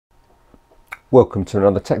Welcome to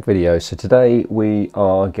another tech video. So today we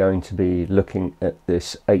are going to be looking at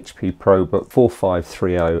this HP Probook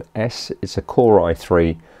 4530S. It's a Core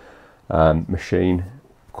i3 machine,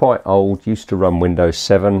 quite old, used to run Windows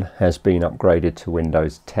 7, has been upgraded to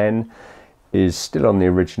Windows 10, is still on the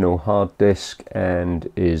original hard disk and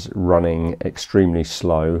is running extremely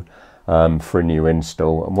slow for a new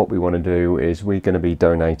install. And what we want to do is we're going to be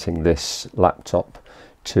donating this laptop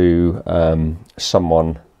to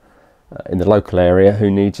someone in the local area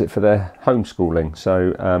who needs it for their homeschooling.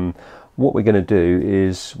 So what we're going to do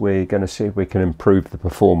is we're going to see if we can improve the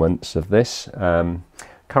performance of this.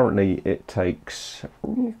 Currently it takes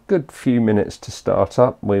a good few minutes to start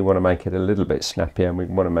up. We want to make it a little bit snappier and we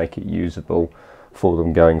want to make it usable for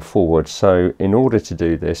them going forward. So in order to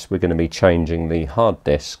do this, we're going to be changing the hard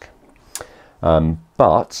disk,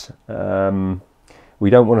 but we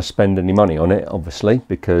don't want to spend any money on it, obviously,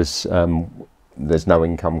 because there's no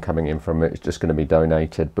income coming in from it. It's just going to be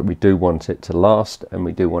donated, but we do want it to last and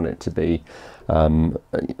we do want it to be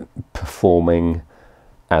performing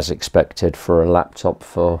as expected for a laptop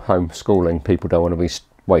for homeschooling. People don't want to be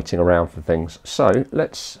waiting around for things. So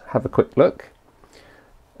let's have a quick look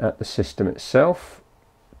at the system itself.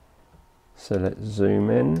 So let's zoom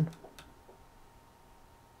in.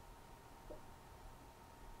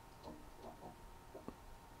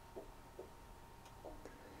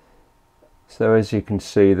 So as you can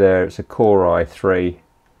see there, it's a Core i3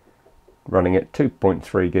 running at 2.3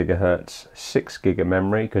 gigahertz, 6 gig of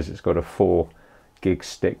memory because it's got a 4 gig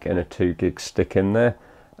stick and a 2 gig stick in there,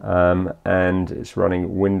 and it's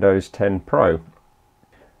running Windows 10 Pro.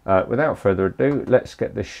 Without further ado, let's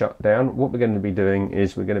get this shut down. What we're going to be doing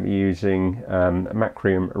is we're going to be using a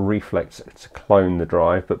Macrium Reflex to clone the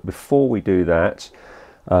drive, but before we do that,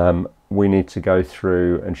 we need to go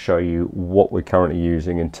through and show you what we're currently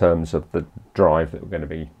using in terms of the drive that we're going to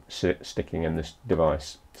be sticking in this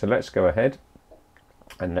device. So let's go ahead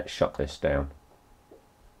and let's shut this down.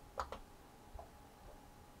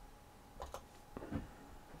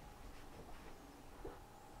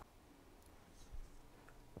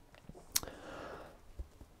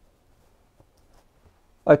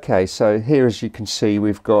 Okay, so here, as you can see,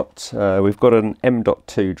 we've got an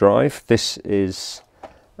M.2 drive. This is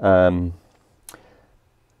the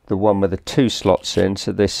one with the 2 slots in,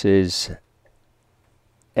 so this is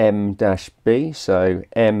M-B, so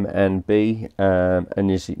M and B,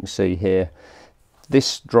 and as you can see here,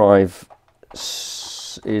 this drive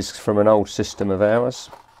is from an old system of ours.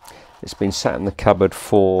 It's been sat in the cupboard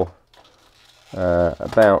for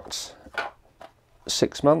about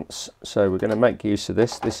 6 months, so we're going to make use of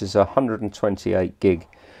this. This is a 128 gig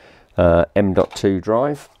M.2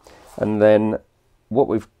 drive, and then what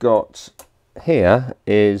we've got here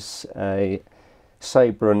is a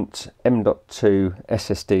Sabrent M.2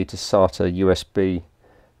 SSD to SATA USB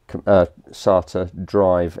SATA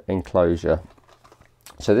drive enclosure.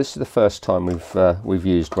 So this is the first time we've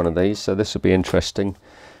used one of these, so this will be interesting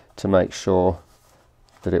to make sure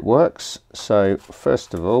that it works. So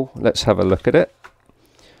first of all, let's have a look at it.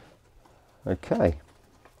 Okay,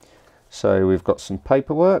 so we've got some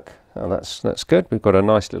paperwork. Oh, that's good. We've got a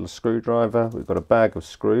nice little screwdriver. We've got a bag of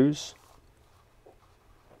screws,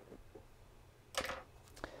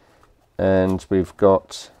 and we've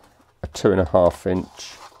got a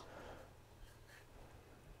 2.5-inch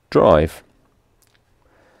drive.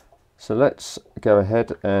 So let's go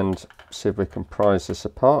ahead and see if we can prise this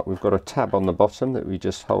apart. We've got a tab on the bottom that we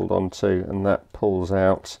just hold on to, and that pulls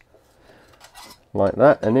out like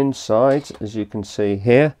that. And inside, as you can see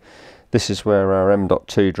here, this is where our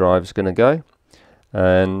M.2 drive is going to go.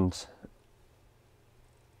 And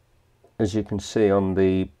as you can see on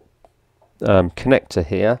the connector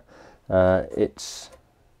here, it's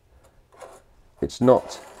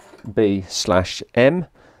not B/M,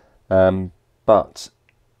 but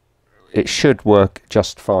it should work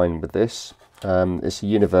just fine with this. It's a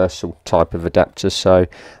universal type of adapter, so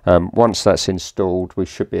once that's installed, we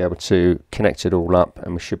should be able to connect it all up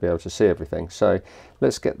and we should be able to see everything. So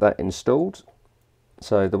let's get that installed.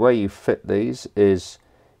 So the way you fit these is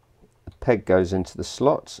the peg goes into the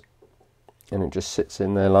slot and it just sits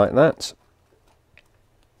in there like that.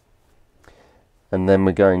 And then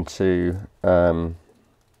we're going to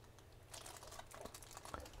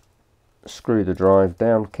screw the drive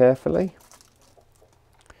down carefully.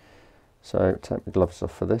 So take my gloves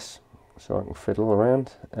off for this so I can fiddle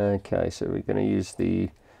around. Okay, so we're going to use the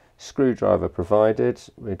screwdriver provided.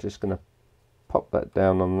 We're just going to pop that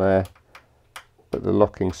down on there, put the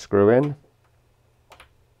locking screw in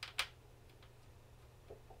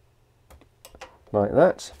like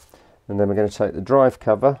that, and then we're going to take the drive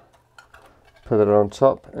cover, put it on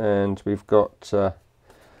top, and we've got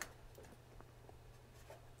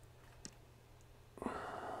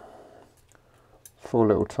four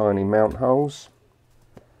little tiny mount holes.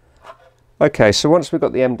 Okay, so once we've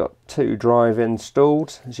got the M.2 drive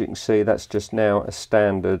installed, as you can see, that's just now a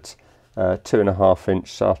standard 2.5 inch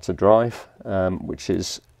SATA drive, which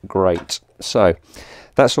is great. So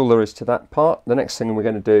that's all there is to that part. The next thing we're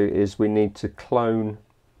going to do is we need to clone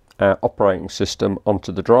our operating system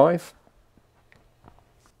onto the drive.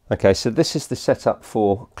 Okay, so this is the setup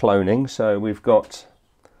for cloning. So we've got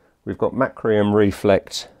Macrium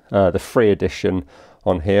Reflect, the free edition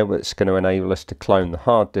on here, that's going to enable us to clone the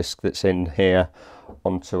hard disk that's in here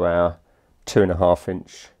onto our 2.5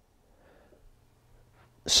 inch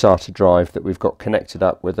SATA drive that we've got connected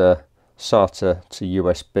up with a SATA to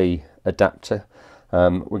USB adapter.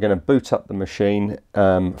 We're going to boot up the machine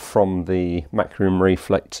from the Macrium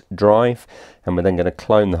Reflect drive, and we're then going to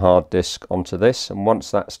clone the hard disk onto this, and once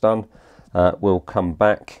that's done we'll come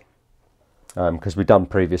back, because we've done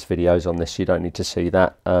previous videos on this. You don't need to see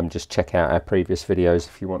that, just check out our previous videos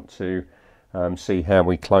if you want to see how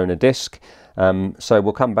we clone a disk. So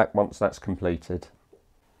we'll come back once that's completed.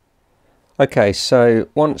 Okay, so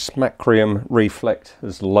once Macrium Reflect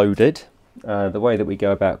has loaded, the way that we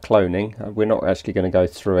go about cloning, we're not actually going to go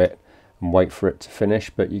through it and wait for it to finish,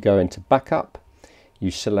 but you go into backup, you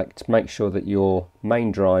select, make sure that your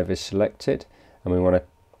main drive is selected, and we want to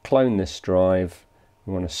clone this drive.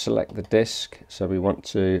 We want to select the disk, so we want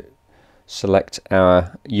to select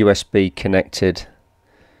our USB connected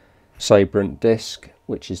Sabrent disk,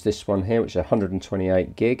 which is this one here, which is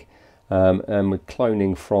 128 gig, and we're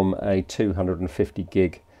cloning from a 250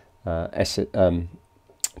 gig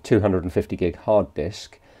 250 gig hard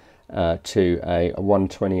disk to a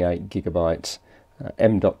 128 gigabyte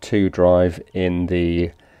M.2 drive in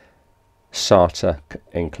the SATA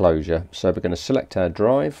enclosure. So we're going to select our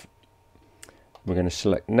drive, we're going to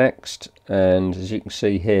select next, and as you can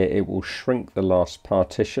see here, it will shrink the last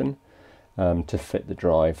partition to fit the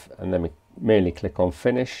drive, and then we merely click on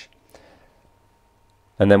finish.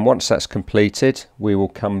 And then once that's completed, we will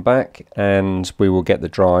come back and we will get the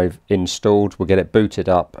drive installed, we'll get it booted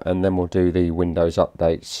up, and then we'll do the Windows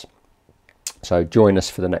updates. So join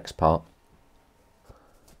us for the next part.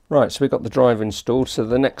 Right, so we've got the drive installed, so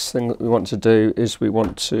the next thing that we want to do is we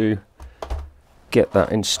want to get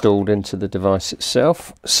that installed into the device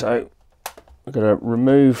itself. So we're going to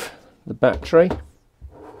remove the battery,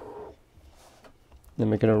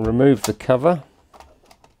 then we're going to remove the cover.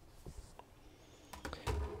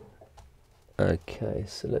 Okay,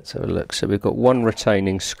 so let's have a look. So we've got one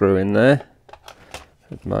retaining screw in there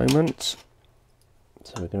at the moment.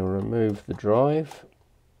 So we're going to remove the drive.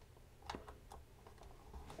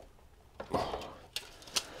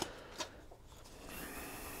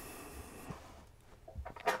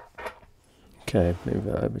 Okay, move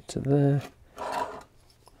it over to there.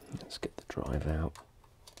 Let's get the drive out.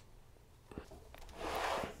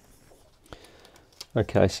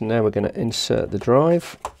 Okay, so now we're going to insert the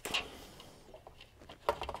drive.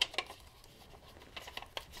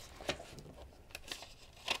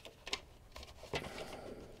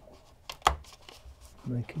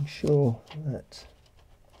 Making sure that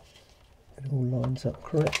it all lines up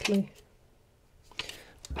correctly.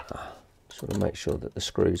 Just want to make sure that the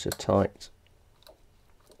screws are tight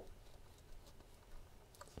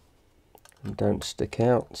and don't stick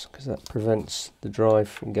out, because that prevents the drive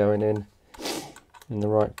from going in the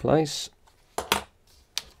right place.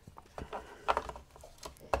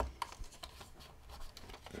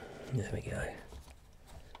 There we go.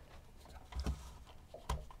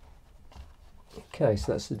 Okay,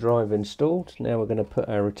 so that's the drive installed. Now we're going to put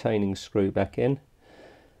our retaining screw back in.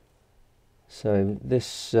 So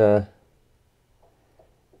this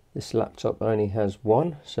this laptop only has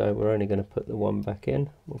one, so we're only going to put the one back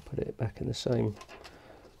in. We'll put it back in the same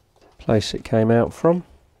place it came out from,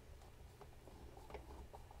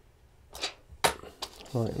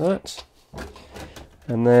 like that,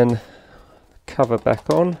 and then cover back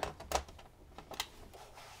on.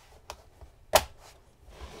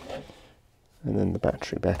 And then the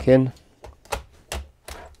battery back in.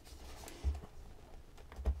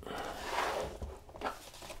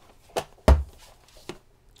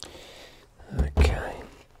 Okay.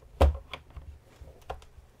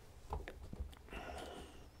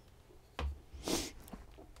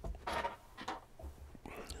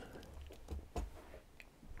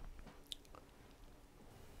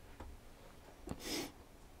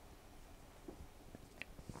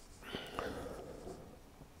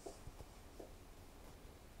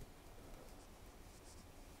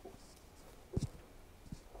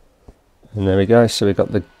 And there we go, so we've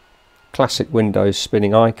got the classic Windows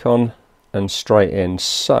spinning icon and straight in.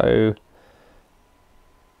 So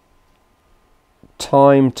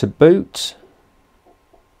time to boot,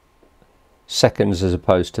 seconds as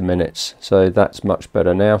opposed to minutes, so that's much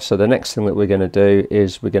better now. So the next thing that we're going to do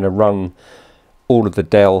is we're going to run all of the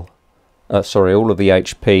all of the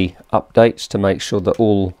HP updates to make sure that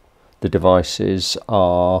all the devices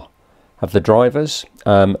have the drivers,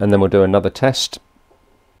 and then we'll do another test.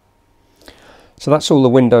 So that's all the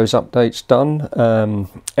Windows updates done.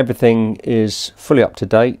 Everything is fully up to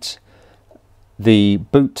date. The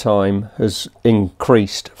boot time has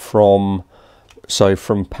increased from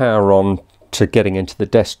power on to getting into the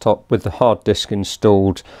desktop with the hard disk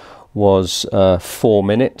installed was 4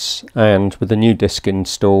 minutes, and with the new disk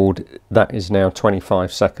installed that is now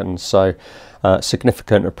 25 seconds, so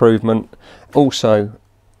significant improvement.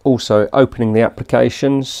 Also opening the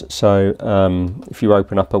applications, so if you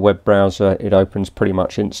open up a web browser it opens pretty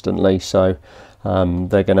much instantly, so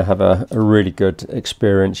they're going to have a really good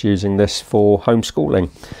experience using this for homeschooling.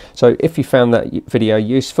 So if you found that video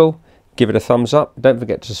useful, give it a thumbs up. Don't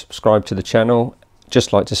forget to subscribe to the channel.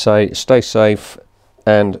 Just like to say, stay safe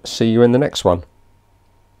and see you in the next one.